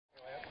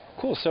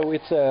Cool. So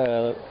it's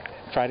a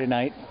Friday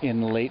night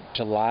in late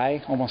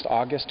July, almost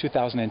August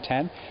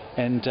 2010,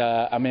 and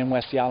I'm in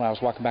West Seattle. And I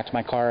was walking back to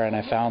my car and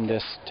I found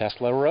this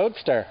Tesla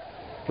Roadster,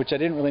 which I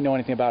didn't really know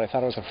anything about. I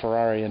thought it was a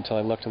Ferrari until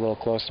I looked a little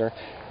closer.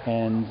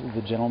 And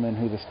the gentleman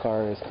who this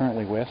car is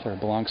currently with or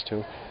belongs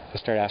to, I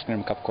started asking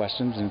him a couple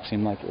questions, and it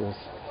seemed like it was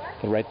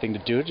the right thing to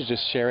do to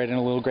just share it in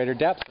a little greater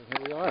depth. So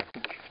here we are.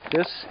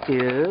 This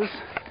is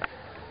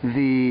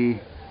the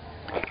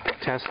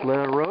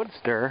Tesla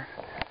Roadster,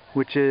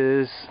 which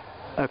is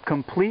a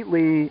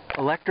completely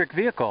electric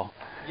vehicle.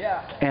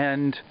 Yeah.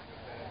 And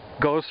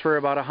goes for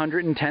about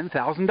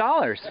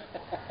 $110,000.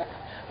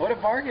 What a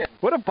bargain.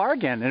 What a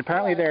bargain. And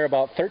apparently there are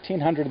about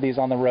 1,300 of these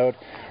on the road,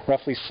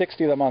 roughly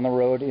 60 of them on the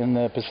road in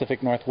the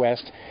Pacific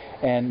Northwest.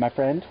 And my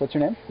friend, what's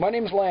your name? My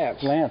name's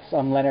Lance. Lance.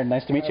 I'm Leonard.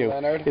 Nice to meet you.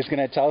 Leonard. Is going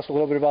to tell us a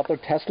little bit about the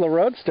Tesla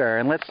Roadster.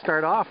 And let's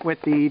start off with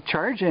the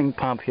charging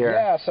pump here.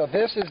 Yeah, so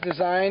this is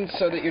designed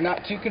so that you're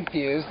not too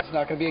confused. It's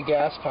not going to be a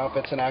gas pump.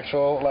 It's an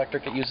actual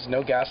electric. It uses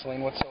no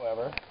gasoline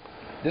whatsoever.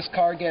 This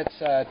car gets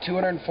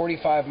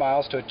 245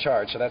 miles to a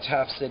charge, so that's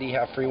half city,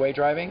 half freeway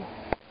driving.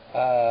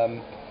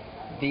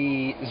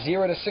 The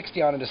 0 to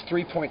 60 on it is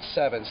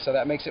 3.7, so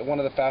that makes it one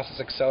of the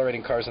fastest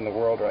accelerating cars in the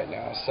world right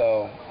now.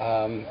 So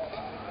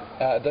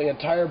the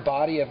entire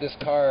body of this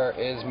car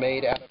is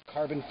made out of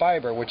carbon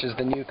fiber, which is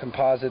the new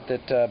composite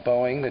that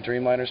Boeing, the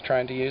Dreamliner, is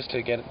trying to use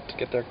to get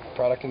their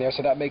product in there.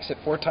 So that makes it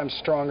 4 times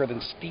stronger than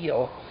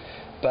steel,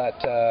 but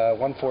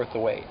 1/4 the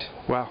weight.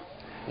 Wow.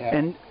 Yeah.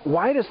 And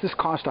why does this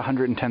cost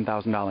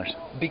 $110,000?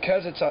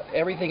 Because it's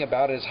everything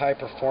about it is high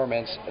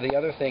performance. The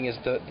other thing is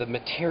the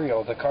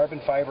material, the carbon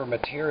fiber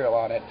material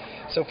on it.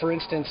 So, for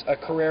instance, a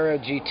Carrera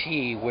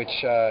GT,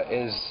 which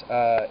is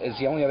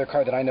the only other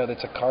car that I know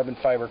that's a carbon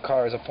fiber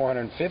car, is a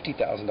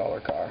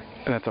 $450,000 car.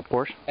 And that's a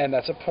Porsche? And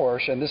that's a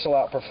Porsche, and this will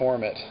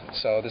outperform it.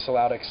 So this will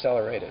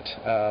out-accelerate it.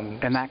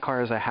 And that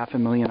car is a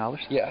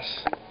 $500,000? Yes.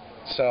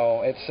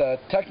 So it's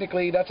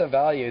technically that's a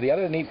value. The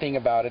other neat thing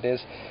about it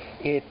is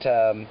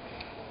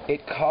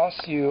it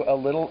costs you a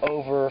little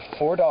over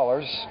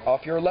 $4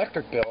 off your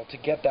electric bill to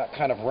get that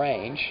kind of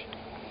range,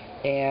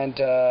 and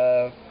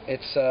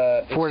it's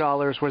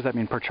 $4. What does that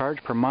mean? Per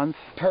charge? Per month?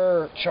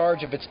 Per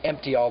charge if it's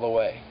empty all the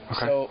way.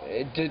 Okay. So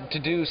to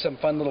do some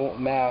fun little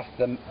math,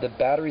 the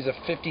battery's a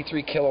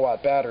 53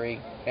 kilowatt battery,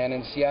 and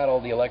in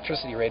Seattle the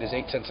electricity rate is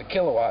 8 cents a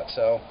kilowatt.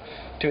 So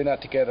doing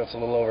that together, it's a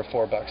little over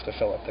 $4 to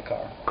fill up the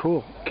car.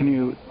 Cool. Can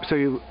you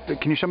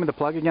show me the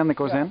plug again that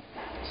goes in?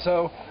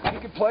 So you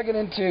can plug it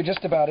into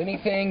just about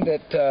anything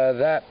that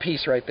that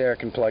piece right there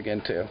can plug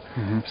into.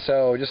 Mm-hmm.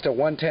 So just a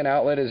 110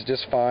 outlet is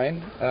just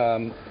fine.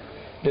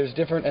 There's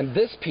different, and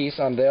this piece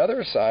on the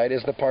other side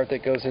is the part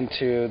that goes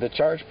into the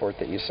charge port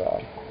that you saw.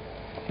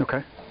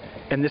 Okay.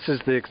 And this is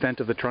the extent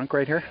of the trunk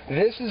right here?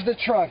 This is the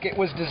trunk. It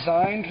was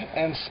designed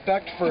and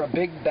spec'd for a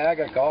big bag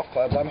of golf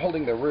clubs. I'm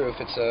holding the roof.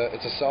 It's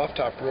a soft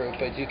top roof,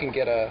 but you can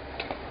get a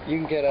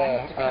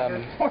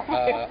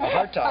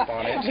hard top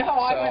on it. No,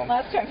 I went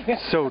last time.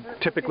 So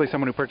typically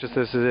someone who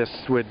purchases this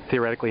would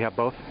theoretically have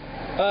both?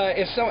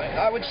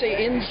 I would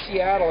say in the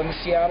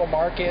Seattle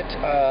market,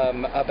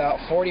 about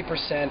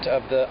 40%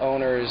 of the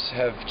owners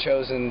have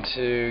chosen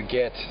to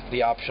get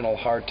the optional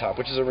hardtop,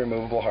 which is a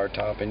removable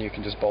hardtop, and you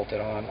can just bolt it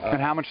on.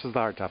 And how much does the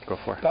hardtop go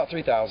for? About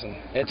 $3,000.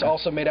 It's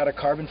also made out of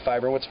carbon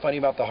fiber. What's funny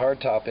about the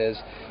hardtop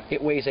is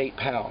it weighs 8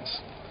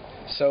 pounds,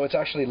 so it's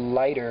actually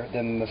lighter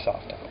than the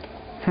soft top.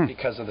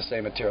 Because of the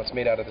same material. It's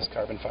made out of this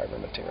carbon fiber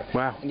material.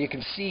 Wow. And you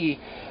can see,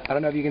 I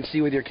don't know if you can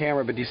see with your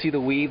camera, but do you see the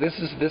weave? This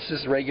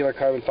is regular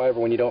carbon fiber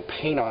when you don't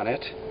paint on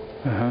it.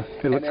 Uh-huh.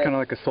 It looks kind of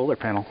like a solar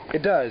panel.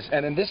 It does.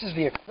 And then this is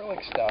the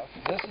acrylic stuff.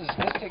 This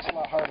takes a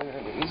lot harder.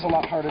 This is a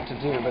lot harder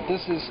to do, but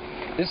this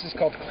is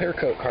called clear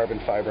coat carbon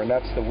fiber, and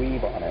that's the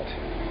weave on it.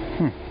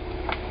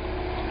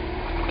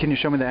 Can you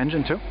show me the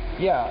engine too?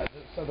 Yeah.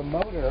 So the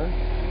motor,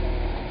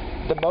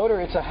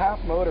 it's a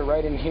half motor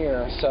right in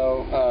here.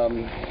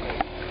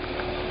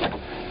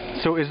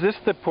 So is this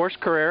the Porsche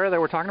Carrera that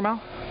we're talking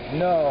about?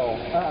 No.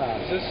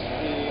 Is this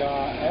the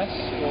S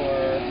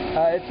or?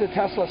 It's a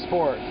Tesla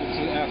Sport. It's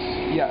an S.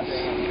 Yes.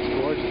 Yeah, it's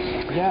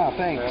gorgeous. Yeah,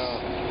 thanks.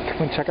 Yeah.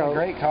 Can we check out a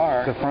great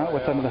car. the front?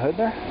 What's under the hood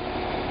there?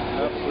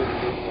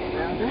 Absolutely.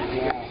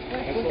 Yeah.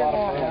 It's a lot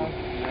of fun.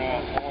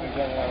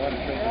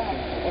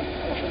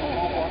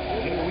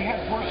 We had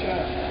Porsche.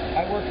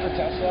 I worked for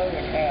Tesla,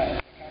 the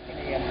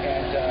company,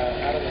 and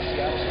out of the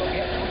Seattle store,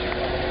 we had Porsche.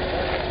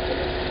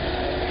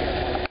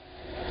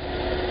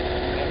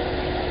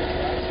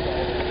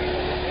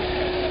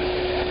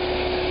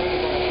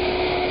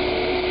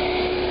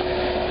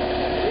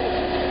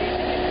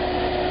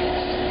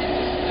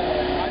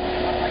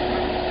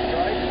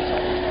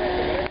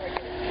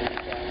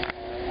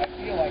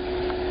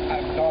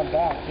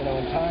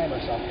 In time or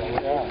something.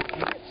 Yeah.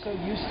 You get so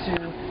used to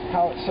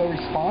how it's so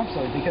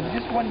responsive because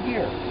it's just one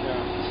gear.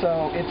 Yeah.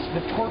 So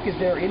the torque is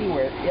there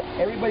anywhere.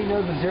 Everybody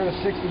knows the 0 to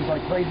 60 is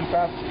like crazy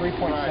fast, it's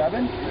 3.7, Right.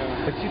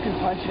 Yeah. but you can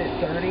punch it at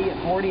 30, at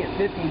 40, at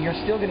 50, and you're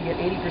still going to get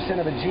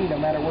 80% of a G no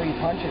matter where you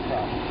punch it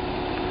from.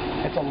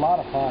 It's a lot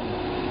of fun.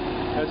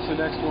 That's the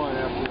next one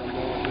after I'm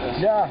done with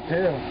this. Yeah,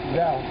 too.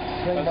 Yeah,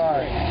 swing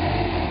by.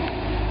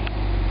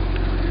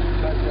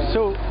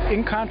 So,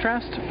 in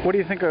contrast, what do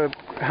you think of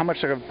how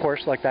much a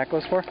Porsche like that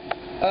goes for?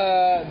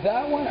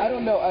 That one, I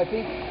don't know. I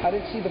think I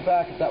didn't see the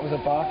back if that was a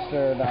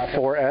Boxster or not.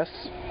 4S?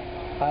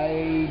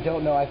 I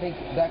don't know. I think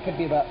that could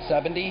be about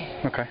 70.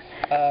 Okay.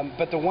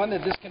 But the one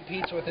that this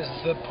competes with is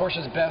the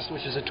Porsche's best,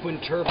 which is a twin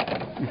turbo.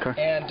 Okay.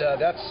 And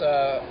that's,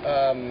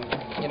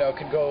 you know,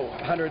 could go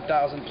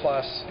 100,000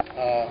 plus.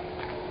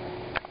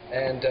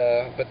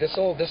 But this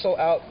will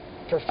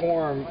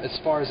outperform as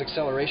far as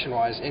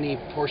acceleration-wise any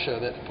Porsche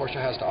that Porsche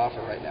has to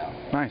offer right now.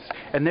 Nice.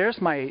 And there's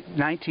my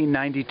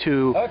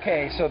 1992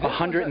 okay, so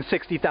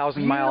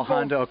 160,000 mile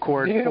Honda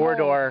Accord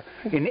four-door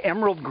in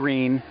emerald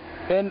green.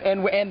 And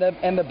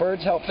the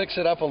birds help fix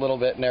it up a little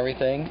bit and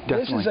everything.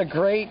 Definitely. This is a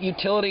great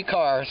utility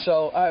car,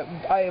 so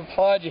I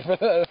applaud you for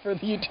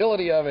the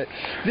utility of it.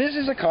 This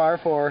is a car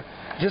for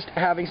just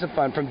having some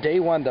fun. From day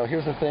one, though,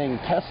 here's the thing: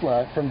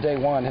 Tesla, from day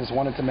one, has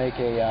wanted to make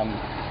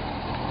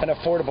an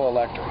affordable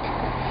electric.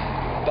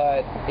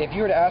 But if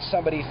you were to ask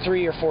somebody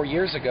 3 or 4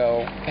 years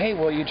ago, hey,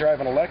 will you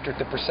drive an electric?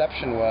 The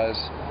perception was,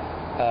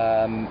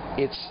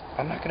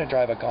 I'm not going to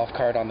drive a golf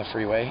cart on the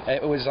freeway.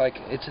 It was like,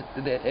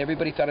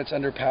 everybody thought it's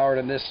underpowered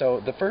and this.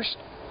 So the first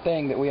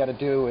thing that we had to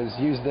do is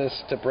use this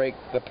to break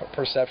the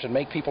perception,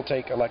 make people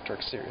take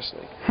electric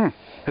seriously.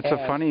 That's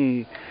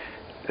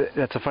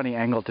a funny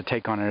angle to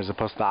take on it as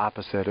opposed to the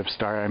opposite of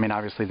I mean,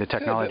 obviously the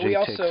technology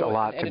takes a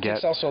lot to get. It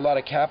takes also a lot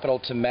of capital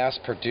to mass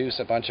produce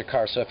a bunch of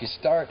cars. So if you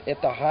start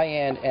at the high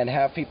end and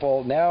have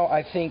people, now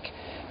I think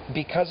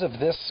because of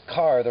this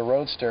car, the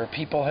Roadster,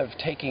 people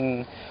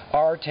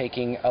are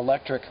taking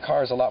electric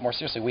cars a lot more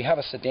seriously. We have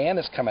a sedan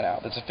that's coming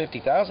out that's a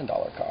 $50,000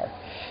 car.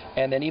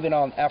 And then even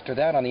after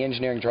that, on the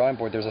engineering drawing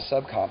board, there's a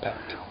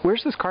subcompact.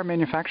 Where's this car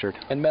manufactured?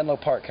 In Menlo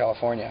Park,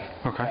 California.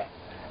 Okay. Yeah.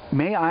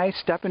 May I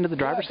step into the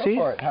driver's seat?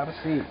 Go for it. Have a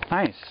seat.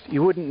 Nice.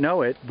 You wouldn't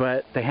know it,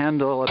 but the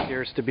handle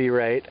appears to be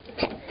right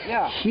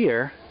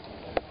here.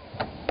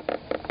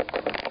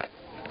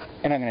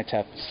 And I'm going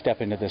to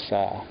step into this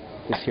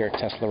here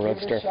Tesla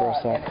Roadster for a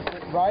sec. And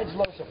it rides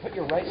low, so put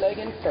your right leg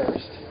in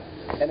first.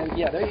 And then,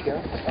 yeah, there you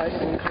go. Slide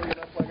it in, pull your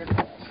left leg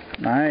across.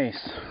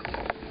 Nice.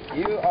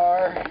 You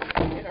are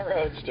in a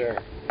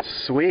Roadster.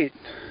 Sweet.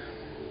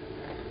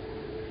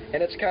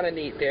 And it's kind of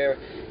neat there.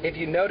 If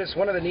you notice,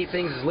 one of the neat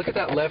things is look at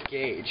that left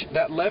gauge.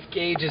 That left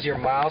gauge is your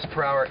miles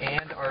per hour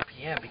and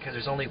RPM because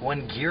there's only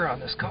one gear on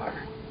this car.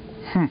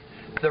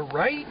 The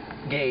right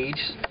gauge,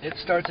 it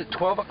starts at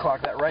 12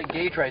 o'clock, that right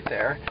gauge right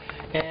there,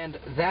 and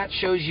that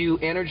shows you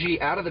energy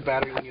out of the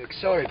battery when you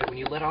accelerate. But when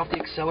you let off the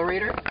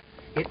accelerator,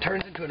 it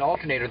turns into an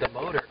alternator, the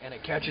motor, and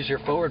it catches your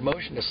forward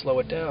motion to slow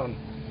it down.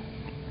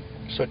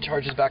 So it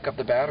charges back up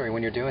the battery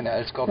when you're doing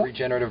that. It's called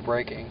regenerative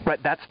braking. Right,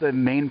 that's the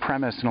main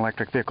premise in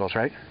electric vehicles,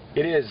 right?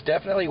 It is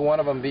definitely one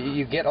of them.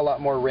 You get a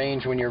lot more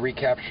range when you're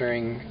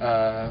recapturing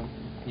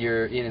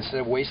instead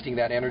of wasting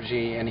that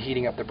energy and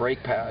heating up the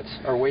brake pads,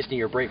 or wasting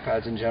your brake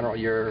pads in general,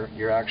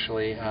 you're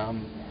actually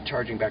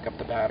charging back up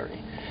the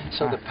battery.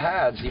 So the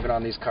pads, even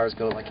on these cars,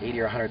 go like 80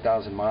 or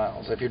 100,000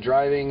 miles. If you're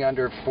driving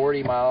under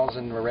 40 miles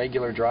in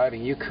regular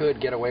driving, you could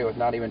get away with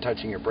not even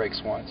touching your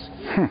brakes once.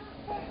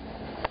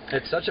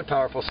 It's such a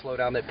powerful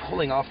slowdown that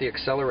pulling off the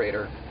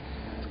accelerator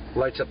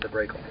lights up the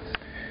brake lights.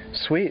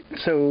 Sweet.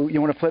 So you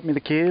want to flip me the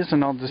keys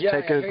and I'll just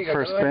take it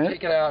for a spin?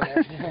 Take it out.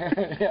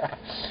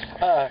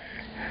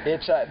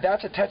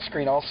 That's a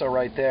touchscreen also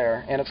right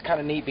there, and it's kind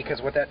of neat because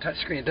with that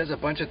touchscreen it does a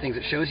bunch of things.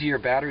 It shows you your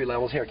battery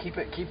levels. Here, keep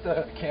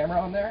the camera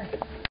on there.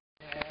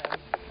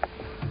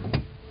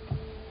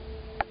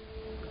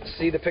 And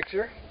see the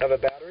picture of a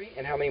battery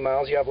and how many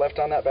miles you have left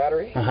on that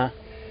battery?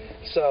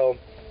 So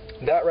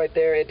that right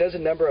there, it does a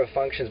number of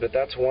functions, but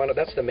that's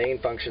the main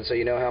function, so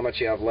you know how much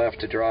you have left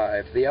to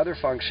drive. The other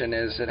function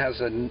is it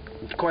has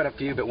quite a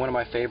few, but one of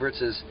my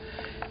favorites is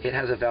it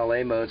has a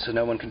valet mode, so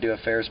no one can do a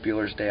Ferris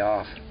Bueller's Day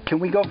Off. Can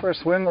we go for a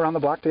swing around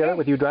the block together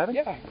with you driving?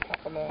 Yeah.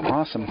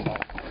 Awesome.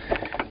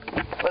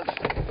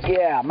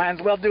 Might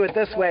as well do it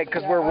this way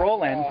because we're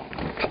rolling.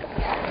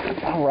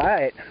 All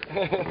right.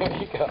 There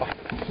you go.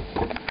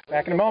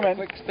 Back in a moment.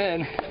 Quick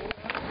spin.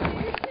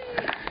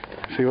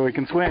 See what we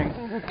can swing.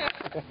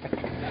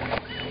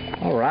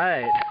 All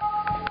right.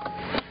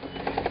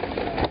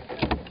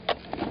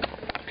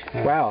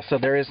 Wow, so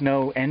there is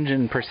no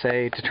engine per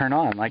se to turn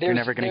on. Like you're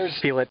never going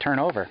to feel it turn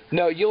over.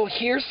 No, you'll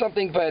hear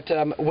something, but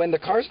when the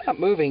car's not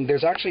moving,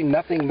 there's actually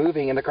nothing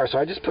moving in the car. So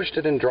I just pushed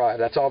it in drive.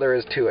 That's all there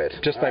is to it.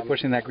 Just by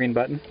pushing that green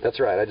button? That's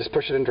right. I just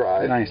pushed it in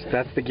drive. Nice.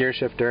 That's the gear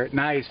shifter.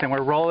 Nice. And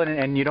we're rolling,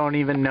 and you don't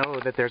even know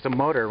that there's a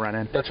motor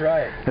running. That's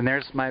right. And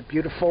there's my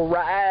beautiful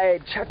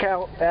ride. Check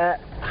out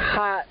that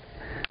hot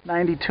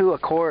 92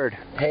 Accord.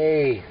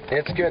 Hey,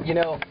 it's good. You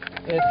know,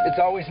 it's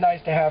always nice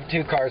to have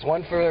two cars.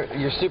 One for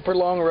your super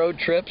long road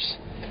trips,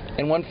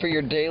 and one for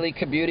your daily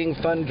commuting,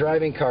 fun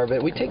driving car.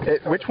 But we take this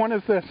car. Which one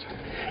is this?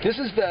 This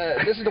is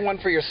the one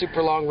for your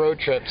super long road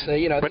trips.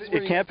 You know, But this is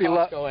where it can't be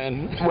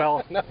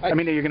well, No, I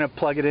mean, are you going to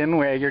plug it in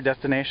where your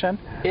destination?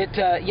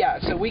 Yeah.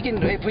 So we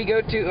can, if we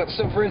go to,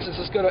 so for instance,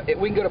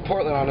 we can go to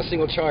Portland on a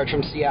single charge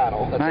from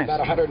Seattle. That's nice. about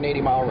a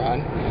 180-mile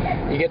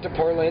run. You get to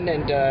Portland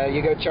and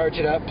you go charge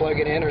it up, plug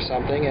it in or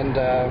something, and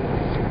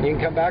you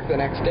can come back the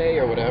next day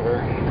or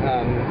whatever.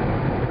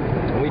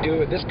 We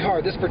do this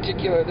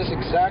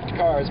exact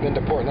car has been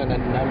to Portland a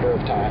number of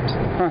times,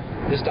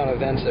 just on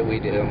events that we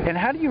do. And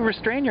how do you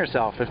restrain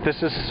yourself if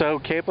this is so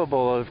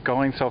capable of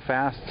going so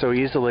fast, so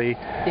easily?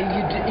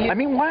 I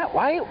mean,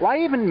 why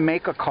even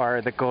make a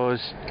car that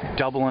goes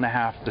double and a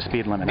half the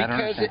speed limit? I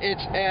don't understand.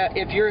 Because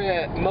if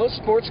you're most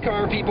sports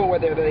car people,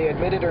 whether they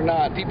admit it or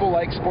not, people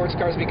like sports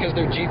cars because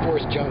they're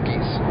G-force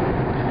junkies.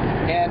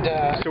 And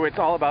so it's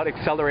all about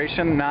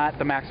acceleration, not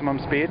the maximum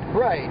speed?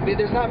 Right.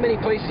 There's not many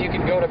places you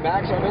can go to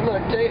maximum. And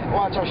look,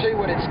 watch, I'll show you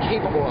what it's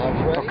capable of.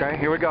 Ready? Okay,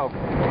 here we go.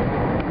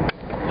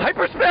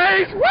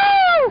 Hyperspace!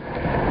 Woo!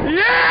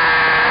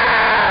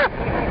 Yeah!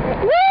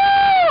 Woo!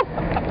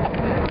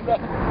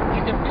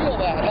 You can feel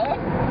that, huh?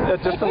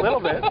 Just a little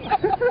bit.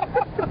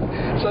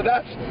 So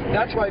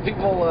that's why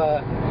people.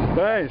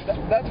 Nice.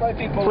 That's why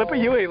people. Flip a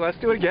Yui. Let's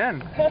do it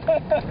again.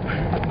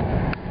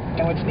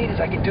 And what's neat is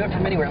I can do it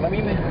from anywhere.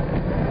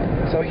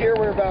 So here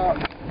we're about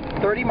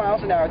 30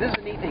 miles an hour. This is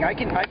a neat thing. I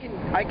can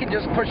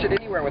just push it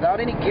anywhere without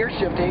any gear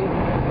shifting.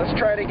 Let's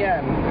try it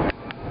again.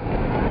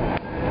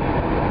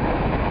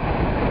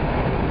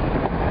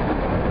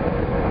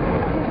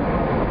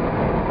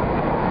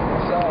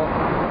 So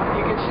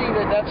you can see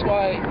that's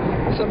why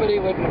somebody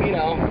would, you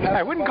know.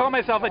 I wouldn't call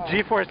myself a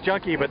G-force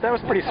junkie, but that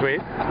was pretty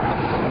sweet.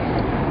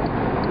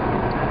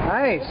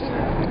 Nice.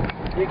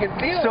 You can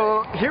feel it.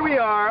 So here we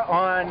are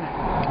on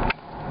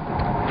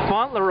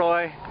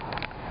Fauntleroy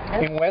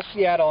in West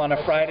Seattle on a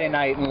Friday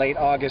night in late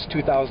August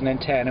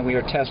 2010, and we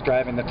were test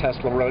driving the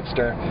Tesla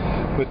Roadster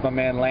with my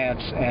man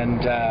Lance,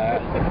 and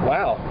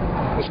wow,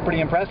 it was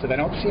pretty impressive. I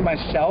don't see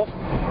myself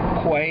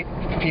quite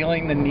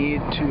feeling the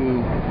need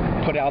to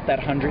put out that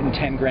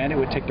 110 grand it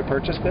would take to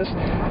purchase this,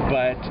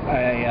 but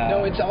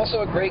No, it's also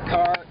a great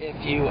car if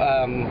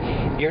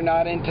you're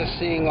not into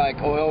seeing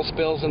like oil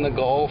spills in the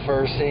Gulf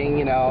or seeing,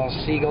 you know,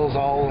 seagulls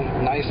all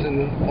nice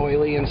and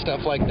oily and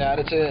stuff like that.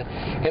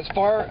 It's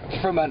far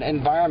from an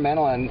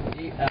environmental and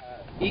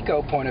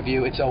eco point of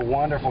view. It's a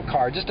wonderful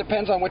car. It just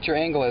depends on what your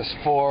angle is.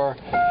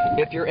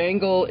 If your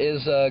angle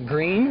is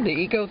green, the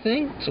eco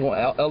thing, so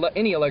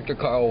any electric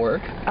car will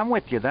work. I'm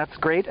with you. That's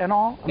great and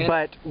all,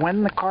 but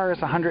when the car is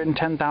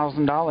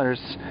 $110,000,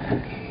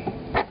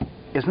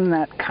 isn't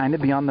that kind of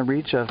beyond the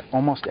reach of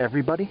almost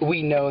everybody?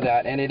 We know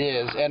that, and it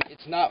is. And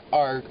it's not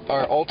our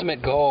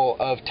ultimate goal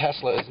of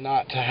Tesla is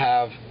not to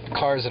have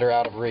cars that are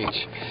out of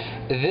reach.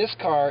 This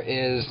car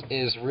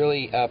is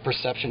really a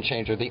perception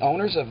changer. The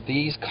owners of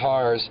these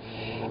cars,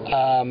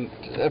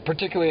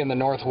 particularly in the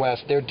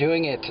Northwest, they're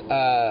doing it,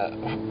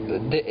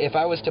 if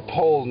I was to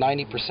poll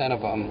 90%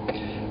 of them,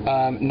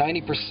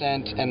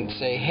 90% and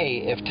say,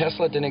 hey, if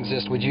Tesla didn't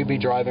exist, would you be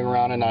driving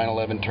around a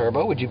 911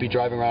 Turbo? Would you be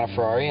driving around a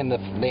Ferrari? And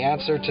the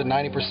answer to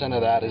 90%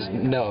 of that is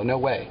no, no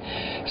way.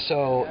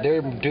 So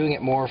they're doing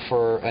it more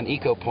for an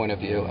eco point of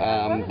view.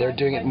 They're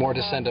doing it more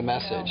to send a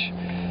message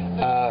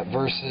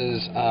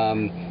versus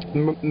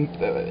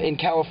in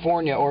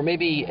California or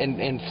maybe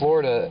in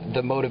Florida,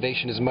 the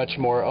motivation is much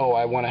more, oh,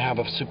 I want to have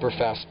a super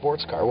fast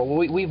sports car. Well,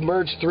 we've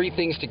merged three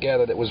things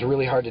together that was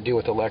really hard to do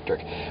with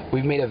electric.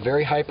 We've made a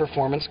very high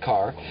performance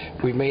car.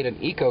 We've made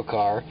an eco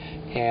car,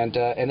 and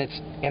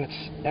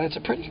it's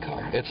a pretty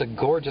car. It's a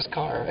gorgeous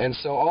car. And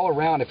so all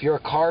around, if you're a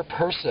car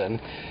person,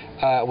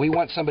 we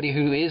want somebody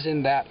who is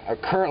in that,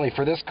 currently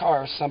for this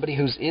car, somebody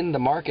who's in the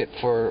market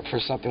for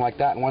something like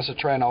that and wants to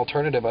try an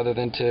alternative other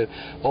than to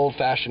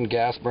old-fashioned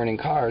gas-burning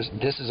cars.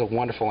 This is a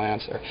wonderful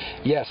answer.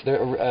 Yes,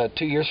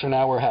 2 years from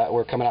now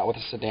we're coming out with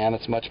a sedan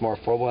that's much more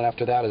affordable, and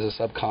after that is a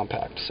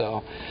subcompact.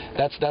 So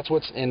that's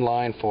what's in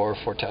line for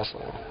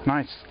Tesla.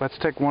 Nice. Let's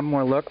take one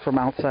more look from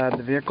outside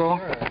the vehicle.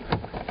 Sure.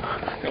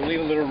 Gonna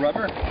leave a little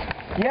rubber?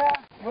 Yeah,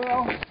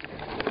 well,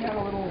 we had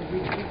a little, we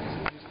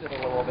used it a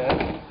little bit.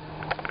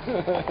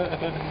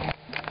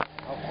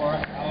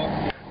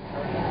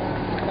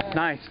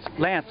 Nice.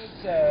 Lance,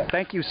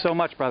 thank you so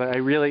much, brother. I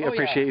really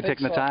appreciate you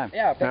taking the time.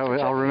 Yeah,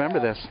 I'll remember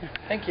this.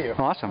 Thank you.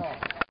 Awesome.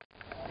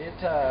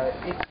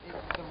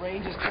 The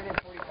range is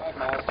 245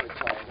 miles.